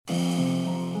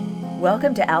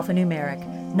Welcome to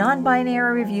Alphanumeric,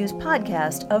 non-binary reviews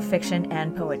podcast of fiction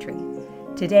and poetry.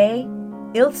 Today,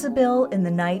 Ilsebil in the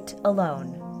Night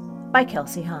Alone by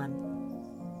Kelsey Hahn.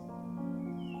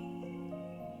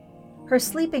 Her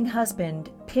sleeping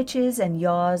husband pitches and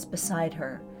yaws beside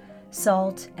her,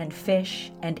 salt and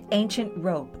fish and ancient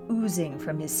rope oozing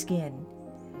from his skin.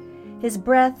 His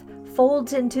breath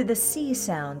folds into the sea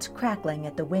sounds crackling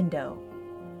at the window.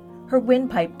 Her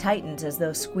windpipe tightens as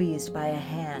though squeezed by a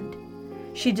hand.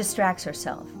 She distracts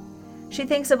herself. She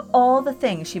thinks of all the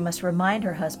things she must remind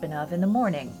her husband of in the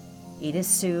morning. Eat his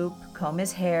soup, comb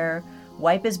his hair,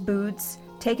 wipe his boots,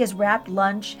 take his wrapped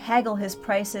lunch, haggle his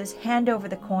prices, hand over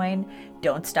the coin,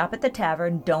 don't stop at the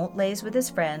tavern, don't laze with his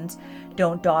friends,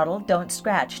 don't dawdle, don't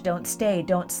scratch, don't stay,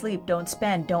 don't sleep, don't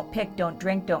spend, don't pick, don't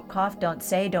drink, don't cough, don't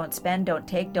say, don't spend, don't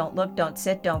take, don't look, don't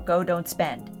sit, don't go, don't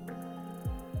spend.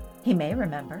 He may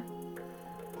remember.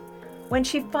 When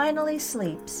she finally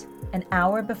sleeps, an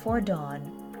hour before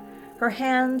dawn, her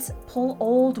hands pull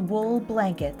old wool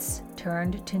blankets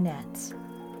turned to nets.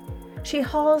 She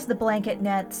hauls the blanket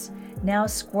nets, now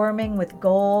squirming with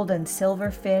gold and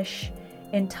silver fish,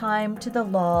 in time to the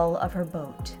lull of her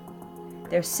boat.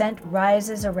 Their scent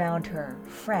rises around her,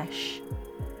 fresh.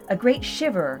 A great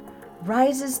shiver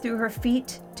rises through her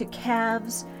feet to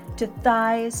calves, to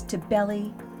thighs, to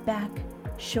belly, back,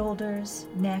 shoulders,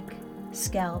 neck,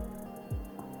 scalp.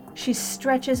 She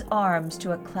stretches arms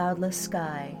to a cloudless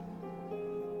sky.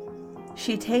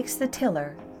 She takes the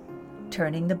tiller,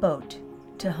 turning the boat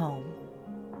to home.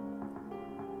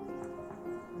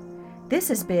 This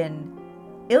has been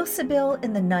Ilsebil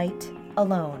in the Night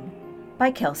Alone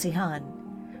by Kelsey Hahn,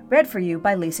 read for you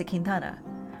by Lisa Quintana.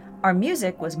 Our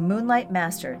music was Moonlight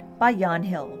Mastered by Jan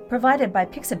Hill, provided by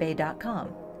Pixabay.com.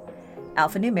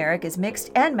 Alphanumeric is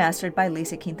mixed and mastered by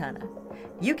Lisa Quintana.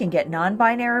 You can get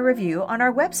non-binary review on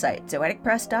our website,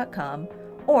 zoeticpress.com,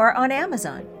 or on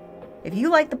Amazon. If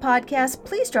you like the podcast,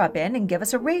 please drop in and give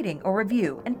us a rating or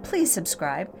review, and please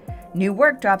subscribe. New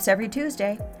work drops every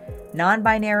Tuesday.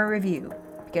 Non-binary review,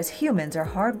 because humans are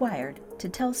hardwired to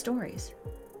tell stories.